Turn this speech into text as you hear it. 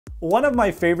One of my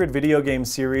favorite video game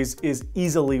series is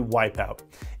easily Wipeout.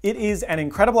 It is an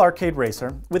incredible arcade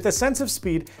racer with a sense of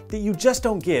speed that you just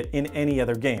don't get in any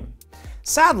other game.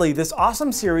 Sadly, this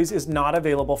awesome series is not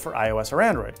available for iOS or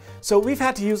Android, so we've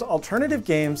had to use alternative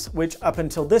games which up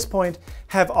until this point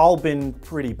have all been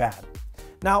pretty bad.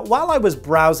 Now, while I was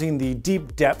browsing the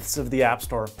deep depths of the App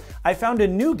Store, I found a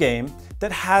new game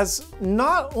that has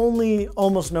not only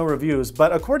almost no reviews,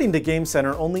 but according to Game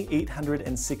Center, only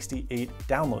 868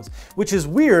 downloads, which is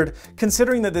weird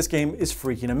considering that this game is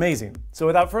freaking amazing. So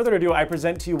without further ado, I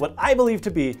present to you what I believe to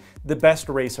be the best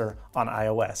racer on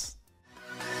iOS.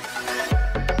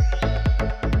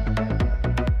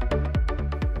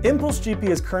 Impulse GP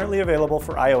is currently available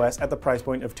for iOS at the price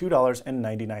point of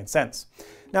 $2.99.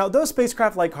 Now, though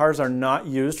spacecraft-like cars are not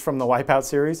used from the Wipeout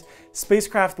series,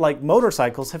 spacecraft-like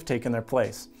motorcycles have taken their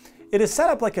place. It is set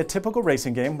up like a typical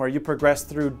racing game where you progress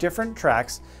through different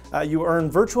tracks, you earn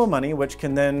virtual money which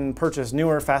can then purchase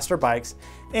newer, faster bikes,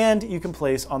 and you can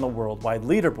place on the worldwide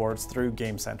leaderboards through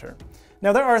Game Center.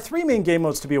 Now, there are three main game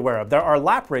modes to be aware of. There are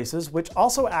lap races, which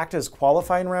also act as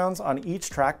qualifying rounds on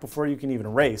each track before you can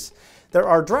even race. There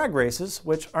are drag races,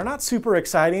 which are not super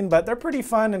exciting, but they're pretty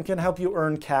fun and can help you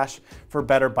earn cash for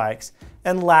better bikes.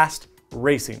 And last,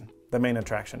 racing, the main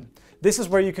attraction. This is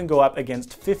where you can go up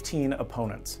against 15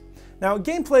 opponents. Now,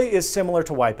 gameplay is similar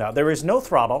to Wipeout. There is no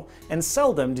throttle, and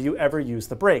seldom do you ever use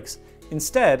the brakes.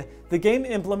 Instead, the game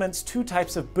implements two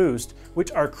types of boost,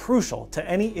 which are crucial to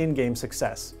any in-game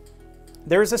success.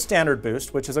 There is a standard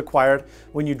boost, which is acquired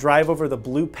when you drive over the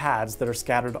blue pads that are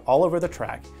scattered all over the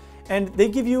track, and they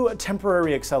give you a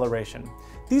temporary acceleration.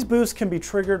 These boosts can be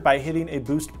triggered by hitting a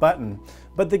boost button,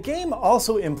 but the game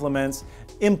also implements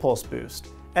impulse boost,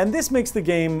 and this makes the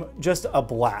game just a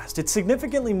blast. It's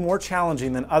significantly more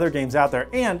challenging than other games out there,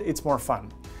 and it's more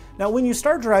fun. Now, when you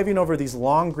start driving over these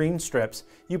long green strips,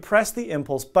 you press the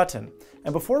impulse button,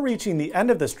 and before reaching the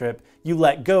end of the strip, you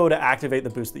let go to activate the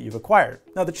boost that you've acquired.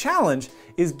 Now, the challenge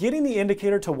is getting the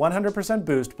indicator to 100%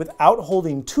 boost without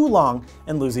holding too long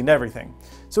and losing everything.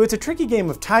 So it's a tricky game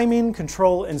of timing,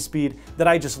 control, and speed that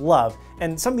I just love,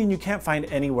 and something you can't find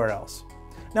anywhere else.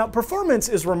 Now, performance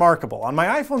is remarkable. On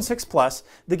my iPhone 6 Plus,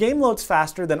 the game loads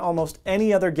faster than almost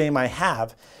any other game I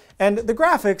have, and the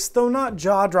graphics, though not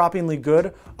jaw-droppingly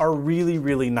good, are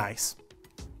really nice.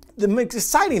 The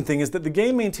exciting thing is that the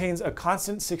game maintains a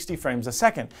constant 60 frames a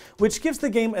second, which gives the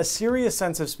game a serious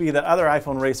sense of speed that other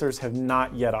iPhone racers have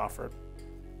not yet offered.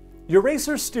 Your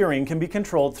racer's steering can be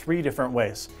controlled three different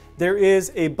ways. There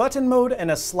is a button mode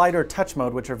and a slider touch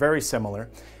mode, which are very similar,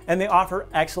 and they offer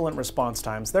excellent response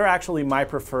times. They're actually my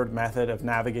preferred method of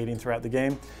navigating throughout the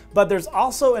game, but there's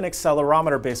also an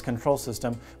accelerometer-based control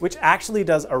system, which actually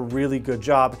does a really good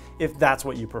job if that's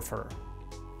what you prefer.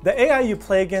 The AI you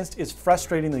play against is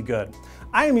frustratingly good.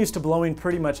 I am used to blowing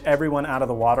pretty much everyone out of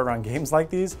the water on games like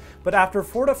these, but after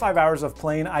 4 to 5 hours of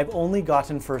playing, I've only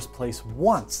gotten first place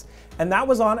once, and that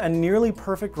was on a nearly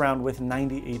perfect round with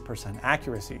 98%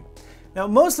 accuracy. Now,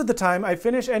 most of the time, I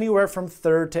finish anywhere from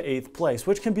 3rd to 8th place,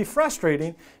 which can be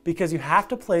frustrating because you have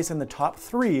to place in the top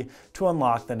 3 to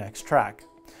unlock the next track.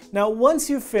 Now, once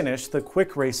you finish the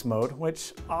quick race mode,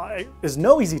 which is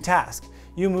no easy task,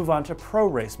 you move on to pro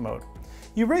race mode.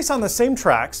 You race on the same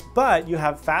tracks, but you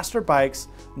have faster bikes,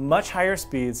 much higher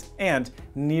speeds, and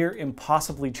near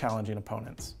impossibly challenging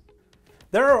opponents.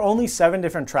 There are only 7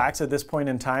 different tracks at this point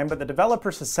in time, but the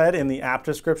developers have said in the app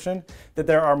description that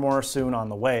there are more soon on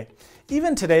the way.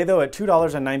 Even today though, at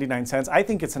 $2.99, I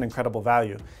think it's an incredible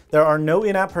value. There are no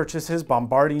in-app purchases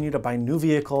bombarding you to buy new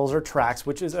vehicles or tracks,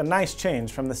 which is a nice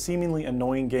change from the seemingly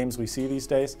annoying games we see these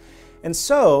days. And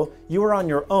so, you are on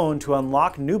your own to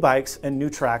unlock new bikes and new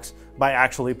tracks by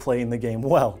actually playing the game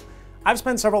well. I've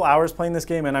spent several hours playing this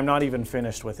game and I'm not even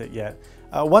finished with it yet.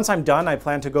 Once I'm done, I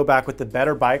plan to go back with the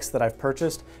better bikes that I've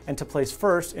purchased and to place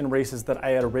first in races that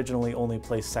I had originally only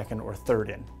placed 2nd or 3rd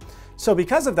in. So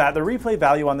because of that, the replay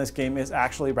value on this game is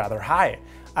actually rather high.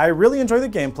 I really enjoy the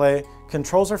gameplay,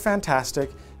 controls are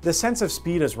fantastic, the sense of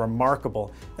speed is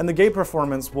remarkable, and the game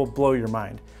performance will blow your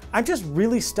mind. I'm just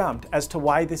really stumped as to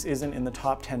why this isn't in the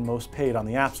top 10 most paid on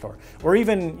the App Store, or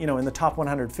even, in the top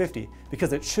 150,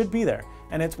 because it should be there,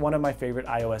 and it's one of my favorite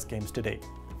iOS games to date,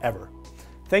 ever.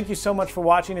 Thank you so much for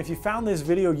watching. If you found this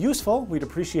video useful, we'd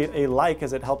appreciate a like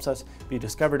as it helps us be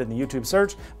discovered in the YouTube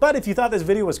search. But if you thought this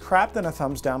video was crap, then a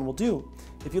thumbs down will do.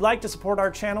 If you'd like to support our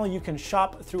channel, you can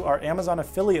shop through our Amazon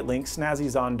affiliate link,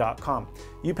 snazzyzon.com.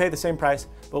 You pay the same price,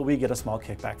 but we get a small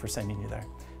kickback for sending you there.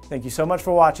 Thank you so much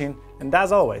for watching, and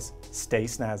as always, stay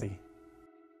snazzy.